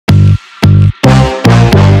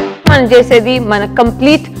చేసేది మన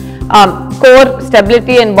complete core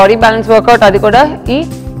stability and body balance work out. అది కూడా ఈ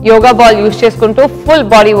యోగా బాల్ యూస్ చేసుకుంటూ ఫుల్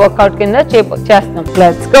బాడీ వర్కౌట్ కింద చేస్తున్నాం.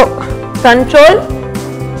 Let's go. Control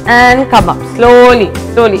and come up slowly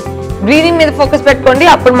slowly. Breathing మీద ఫోకస్ పెట్టుకోండి,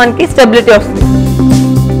 అప్పుడు మనకి స్టెబిలిటీ వస్తుంది.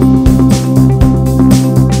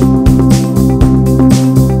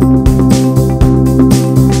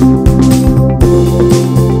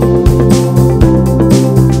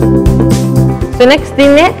 సో నెక్స్ట్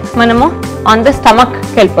దీన్నే మనము ఆన్ ద స్టమక్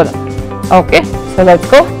వెళ్ళిపోదాం. Okay, so let's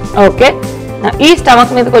go. Okay, ఈ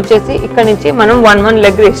స్టమక్ మీదకి వచ్చేసి ఇక్కడ నుంచి మనం 1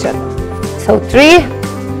 లెగ్ రేస్ చేద్దాం. So 3,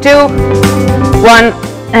 2, 1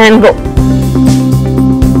 and go.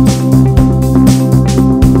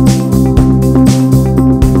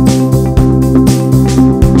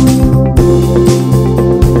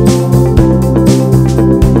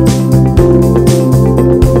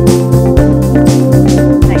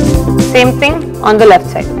 Same thing on the left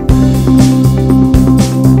side.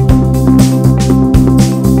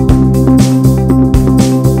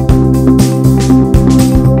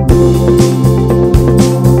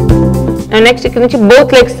 Now next ఇక్కడ నుంచి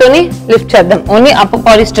both legs తోని లిఫ్ట్ చేద్దాం. ఓన్లీ అప్పర్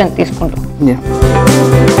బాడీ స్ట్రెంగ్త్ తీసుకుంటాం.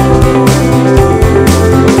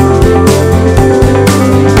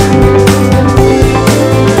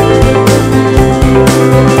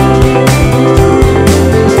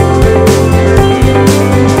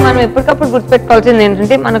 ఎప్పటికప్పుడు గుర్తుపెట్టుకోవాల్సింది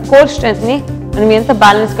ఏంటంటే మన కోర్ స్ట్రెంత్ ని మనం ఎంత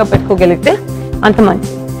బ్యాలెన్స్ గా పెట్టుకోగలిగితే అంత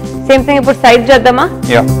మంచిది. సేమ్ థింగ్ ఇప్పుడు సైడ్ చేద్దామా?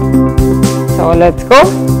 So let's go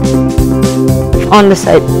on the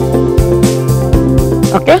side.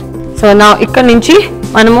 Okay, so నా ఇక్కడ నుంచి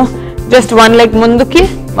మనము జస్ట్ 1 లెగ్ ముందుకి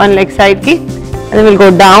 1 లెగ్ సైడ్ కి and will go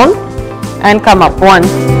down and come up. 1,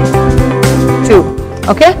 2.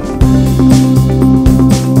 Okay,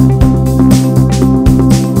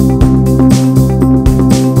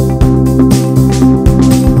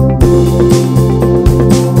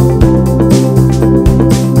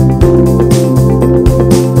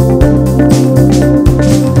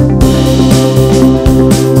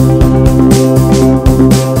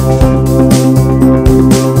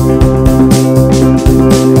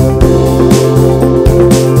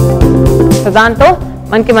 దాంతో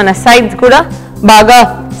మనకి మన సైడ్స్ కూడా బాగా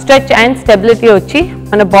స్ట్రెచ్ అండ్ స్టెబిలిటీ వచ్చి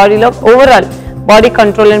మన బాడీలో overall body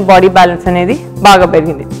control and body balance అనేది బాగా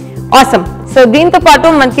పెరిగింది. ఆసమ్. సో దీంతో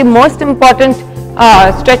పాటు మనకి మోస్ట్ ఇంపార్టెంట్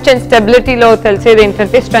స్ట్రెచ్ అండ్ స్టెబిలిటీలో తెలిసేది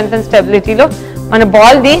ఏంటంటే స్ట్రెంగ్త్ అండ్ స్టెబిలిటీలో మన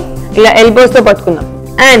బాల్ని ఇలా ఎల్బోస్తో పట్టుకుందాం.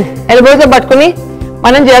 అండ్ ఎల్బోస్తో పట్టుకుని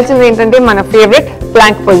మనం చేయాల్సింది ఏంటంటే మన ఫేవరెట్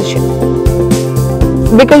ప్లాంక్ పొజిషన్.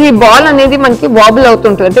 బికాజ్ ఈ బాల్ అనేది మనకి వాబుల్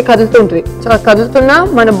అవుతుంటుంది, అంటే కదులుతుంటుంది. సో కదులుతున్నా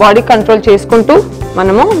మన బాడీ కంట్రోల్ చేసుకుంటూ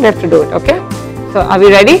మనము left do it. Okay, so అవి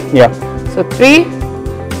ready? So 3,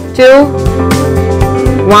 2,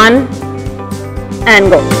 1 and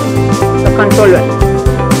go. So control 1,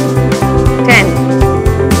 10,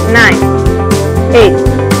 9, 8,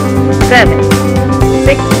 7,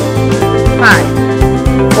 6, 5,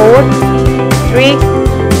 4, 3,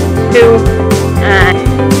 2 and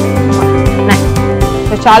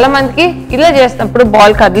చాలా మందికి ఇలా చేసినప్పుడు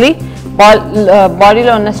బాల్ కదిలి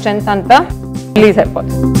బాడీలో ఉన్న స్ట్రెంగ్త్ అంతా రిలీజ్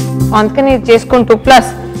అయిపోతుంది. అందుకని ఇది చేసుకుంటూ ప్లస్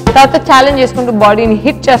తర్వాత ఛాలెంజ్ చేసుకుంటూ బాడీని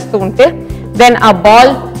హిట్ చేస్తూ ఉంటే దెన్ ఆ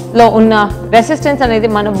బాల్ లో ఉన్న రెసిస్టెన్స్ అనేది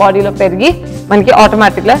మన బాడీలో పెరిగి మనకి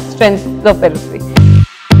ఆటోమేటిక్గా స్ట్రెంగ్త్ లో పెరుగుతుంది.